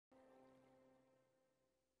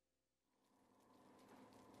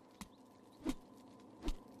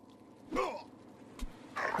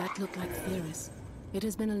look like Theris. It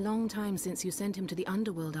has been a long time since you sent him to the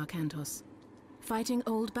underworld, Arcantos. Fighting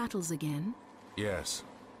old battles again? Yes.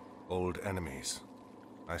 Old enemies.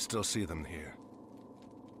 I still see them here.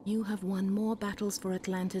 You have won more battles for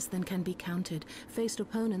Atlantis than can be counted, faced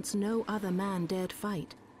opponents no other man dared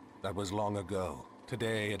fight. That was long ago.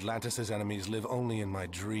 Today, Atlantis' enemies live only in my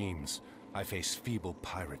dreams. I face feeble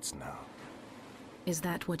pirates now. Is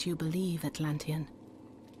that what you believe, Atlantean?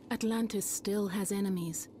 Atlantis still has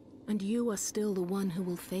enemies, and you are still the one who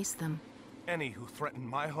will face them. Any who threaten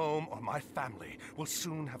my home or my family will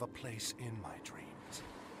soon have a place in my dreams.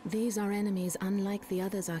 These are enemies unlike the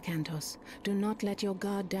others, Arcantos. Do not let your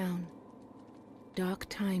guard down. Dark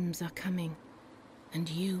times are coming, and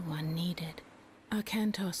you are needed.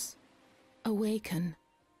 Arcantos, awaken.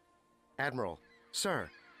 Admiral, sir.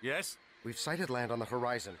 Yes? We've sighted land on the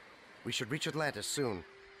horizon. We should reach Atlantis soon.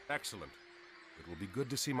 Excellent. It will be good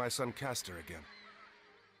to see my son Castor again.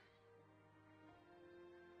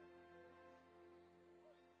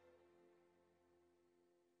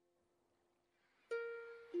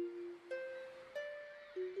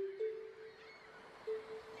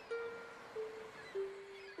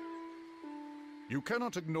 You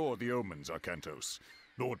cannot ignore the omens, Arcantos.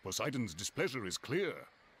 Lord Poseidon's displeasure is clear.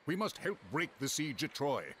 We must help break the siege at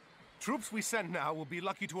Troy. Troops we send now will be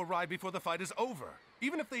lucky to arrive before the fight is over.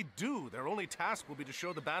 Even if they do, their only task will be to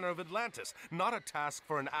show the banner of Atlantis, not a task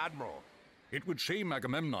for an admiral. It would shame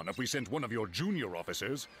Agamemnon if we sent one of your junior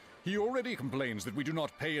officers. He already complains that we do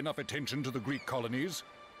not pay enough attention to the Greek colonies.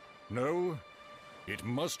 No, it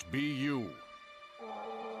must be you.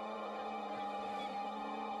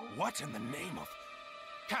 What in the name of...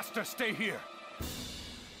 Castor, stay here!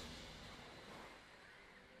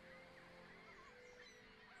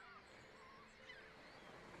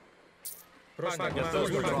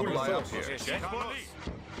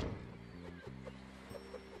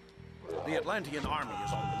 The Atlantean army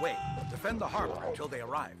is on the way. Defend the harbor until they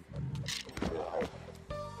arrive.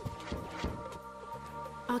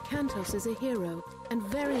 Arcantos is a hero, and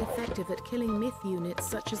very effective at killing myth units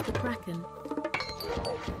such as the Kraken.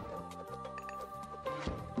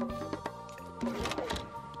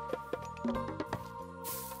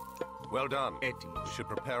 Well done. We should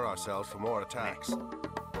prepare ourselves for more attacks.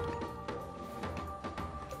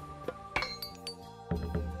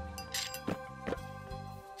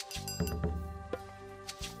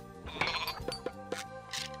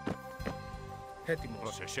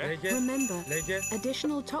 Remember,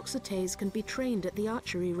 additional toxotes can be trained at the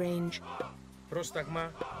archery range.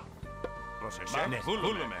 Πρόσταγμα.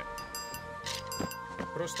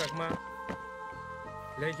 Πρόσταγμα.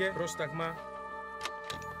 Λέγε πρόσταγμα.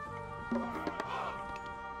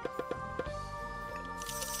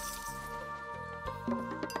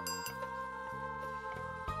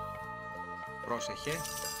 Πρόσεχε.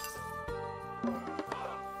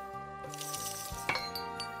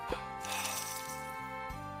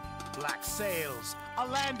 Black sails, a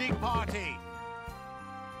landing party.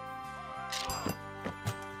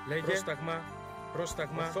 Λέγε πρόσταγμα.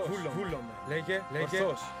 Πρόσταγμα. Βούλομαι. Λέγε.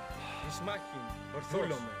 Ορθός. Ισμάχιν.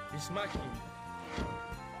 Βούλομαι. Ισμάχιν.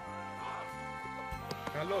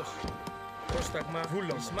 Καλώς. Πρόσταγμα.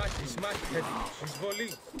 Βούλομαι. Ισμάχιν. Έτοιμος.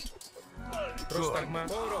 Εισβολή. Πρόσταγμα.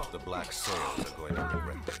 Πόρο. The black sails are going to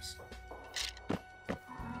regret this.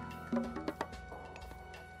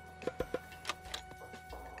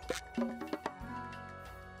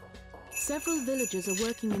 Several villagers are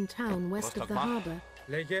working in town west of the harbor.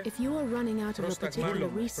 Λέγε. If you are running out of a particular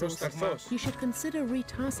resource, you should consider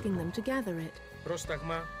retasking them to gather it.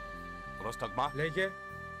 Πρόσταγμα. Πρόσταγμα. Λέγε.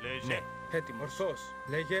 Ναι. Έτοιμο. Ορθός.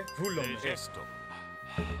 Λέγε. Βούλομαι.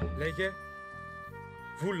 Λέγε.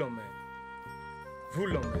 Βούλομαι.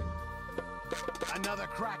 Βούλομαι. Another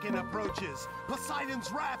kraken approaches. Poseidon's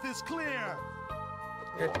wrath is clear.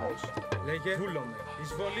 Έτοιμος. Λέγε. Βούλομαι.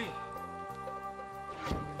 Εισβολή.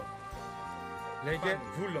 Λέγε.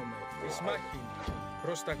 Βούλομαι. Ισμάχιν.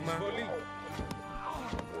 Πρόσταγμα. Εισβολή.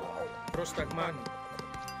 Πρόσταγμα.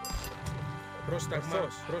 Πρόσταγμα.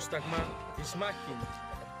 Πρόσταγμα. Ισμάχιν.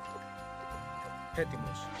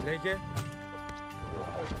 Έτοιμος. Λέγε.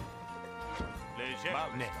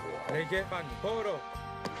 Ναι. Λέγε. Πάνι. Πόρο.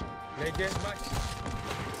 Λέγε. Ισμάχιν.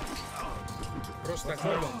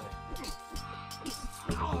 Πρόσταγμα.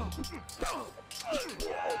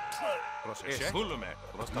 Πρόσεχε. Βούλουμε.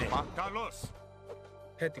 Πρόσταγμα. Καλώς.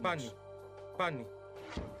 Έτοιμος. Πάνι. Πάνι.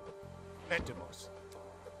 Έτοιμος.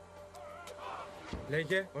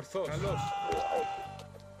 Λέγε. Ορθός. Καλώς.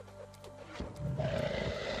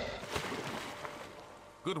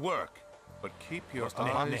 Good work, but keep your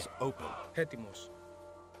eyes open. Έτοιμος.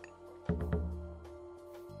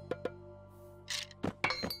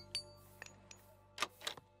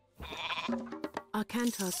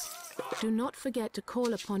 Arkantos, do not forget to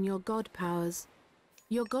call upon your god powers.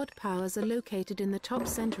 Your god powers are located in the top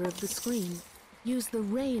center of the screen. Use the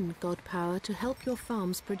rain god power to help your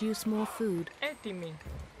farms produce more food. Έτοιμοι.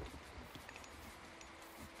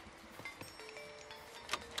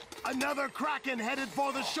 Another kraken headed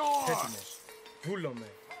for the shore! Έτοιμος. Βούλομαι.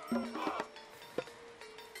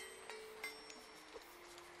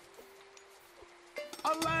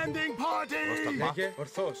 A landing party! Λέγε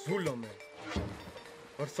ορθώς. Βούλομαι.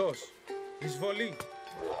 Ορθώς. Εισβολή.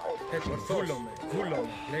 Έτοιμος. Βούλομαι. Βούλομαι.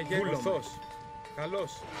 Λέγε ορθώς.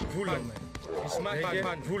 Καλώς. Βούλομαι.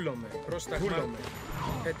 Λέγε βούλομαι. Πρόσταγμα. Βούλομαι.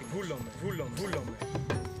 Έτοιμος. Βούλομαι. Βούλομαι. Βούλομαι.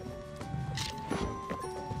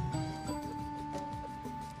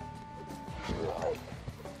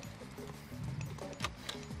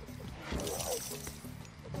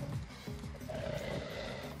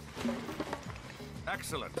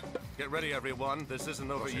 Excellent. Get ready, everyone. This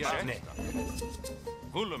isn't over yet.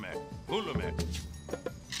 Βούλουμε. Βούλουμε.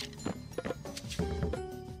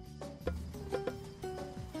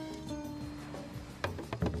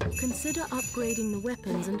 Consider upgrading the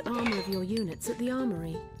weapons and armor of your units at the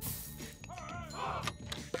armory.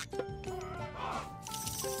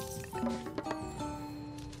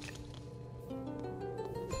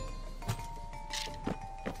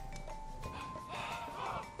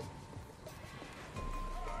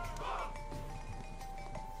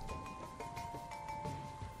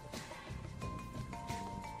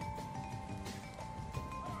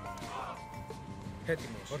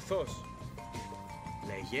 Έτοιμος. Ορθώς.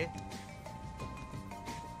 Λέγε.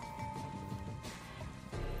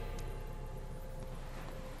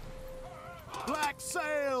 Black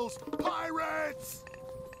sails! Pirates!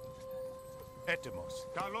 Έτοιμος.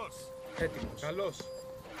 Καλώς. Έτοιμος. Καλώς.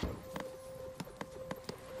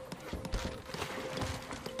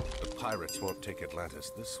 The pirates won't take Atlantis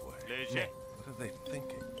this way. Λέγε. What are they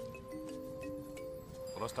thinking?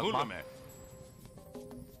 Βούλουμε.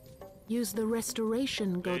 Use the restoration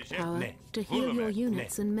god power Ναι. to heal your Βούλουμε.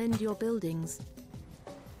 units and mend your buildings.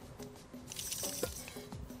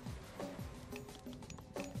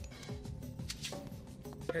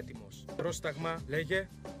 Έτοιμος. Πρόσταγμα. Λέγε.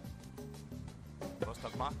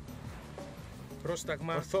 Πρόσταγμα.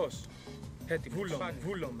 Πρόσταγμα. Ορθώς. Έτοιμος. Βούλομαι.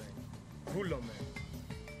 Βούλομαι. Βούλομαι.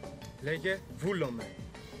 Λέγε. Βούλομαι.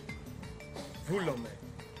 Βούλομαι.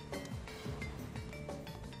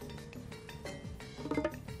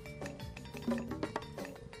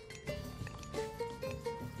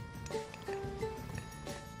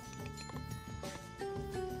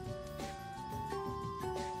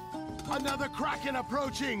 Another kraken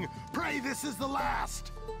approaching! Pray this is the last!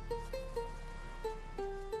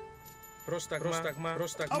 Πρόσταγμα. Πρόσταγμα. A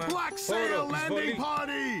Πρόσταγμα. black Χώρο. sail landing Εισβολή.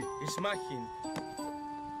 party! Ισμάχιν.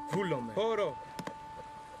 Βούλομαι. Χώρο.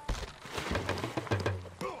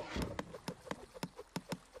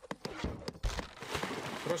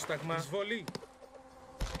 Πρόσταγμα. Εισβολή.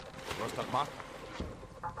 Πρόσταγμα.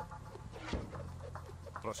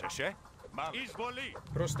 Πρόσεχε. Εισβολή.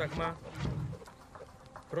 Πρόσταγμα.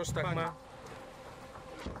 Πρόσταγμα.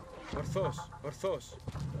 Ορθώς. Ορθώς.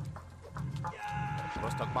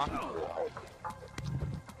 Πρόσταγμα.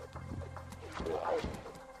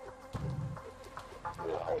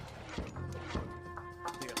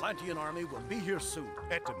 The Atlantean army will be here soon.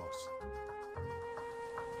 Έτοιμος.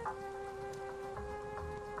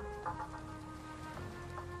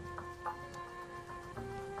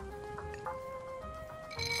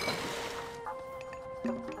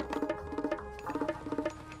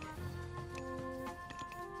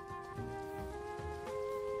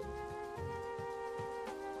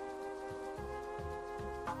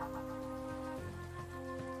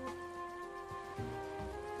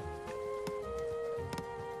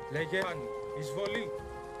 Λέγε. Πάνω. Εισβολή.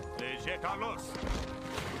 Λέγε καλώς.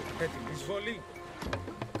 Έτοιμη. Εισβολή.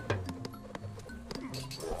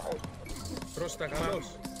 Πρόσταγμα.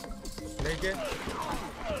 Λέγε.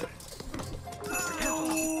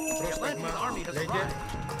 Πρόσταγμα. Λέγε. Λέγε.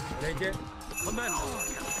 Λέγε.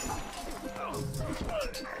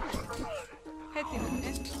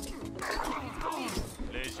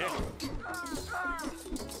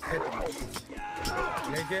 Έτοιμος.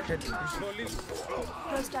 Λέγε. Έτοιμη. Εισβολή.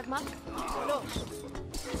 Πρόσταγμα. Καλώς.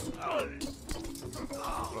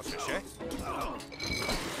 Πρόσεχε.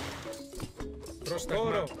 Πρόσταγμα.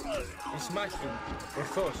 Χώρο. Ισμάχιν.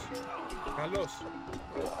 Ορθώς. Καλώς.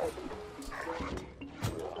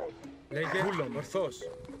 Λέγε. Βούλομαι. Ορθώς.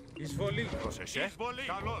 Εισβολή. Πρόσεχε. Εισβολή.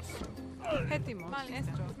 Καλώς. Έτοιμος.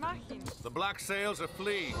 Μάλιστα. Μάχιν. The black sails are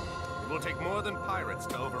fleeing. It will take more than pirates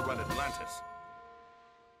to overrun Atlantis.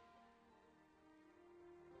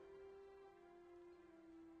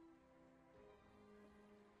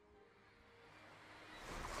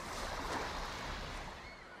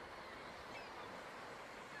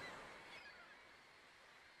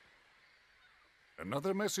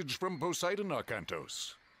 Another message from Poseidon,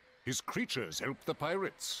 Arcantos. His creatures helped the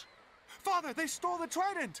pirates. Father, they stole the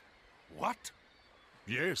trident! What?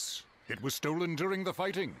 Yes, it was stolen during the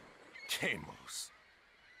fighting. Chamos.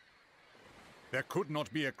 There could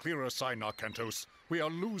not be a clearer sign, Arcantos. We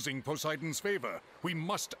are losing Poseidon's favor. We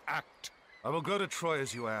must act. I will go to Troy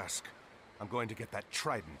as you ask. I'm going to get that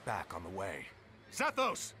trident back on the way.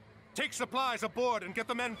 Zethos! Take supplies aboard and get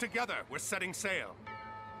the men together. We're setting sail.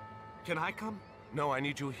 Can I come? No, I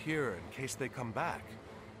need you here in case they come back.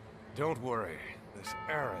 Don't worry. This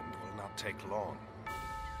errand will not take long.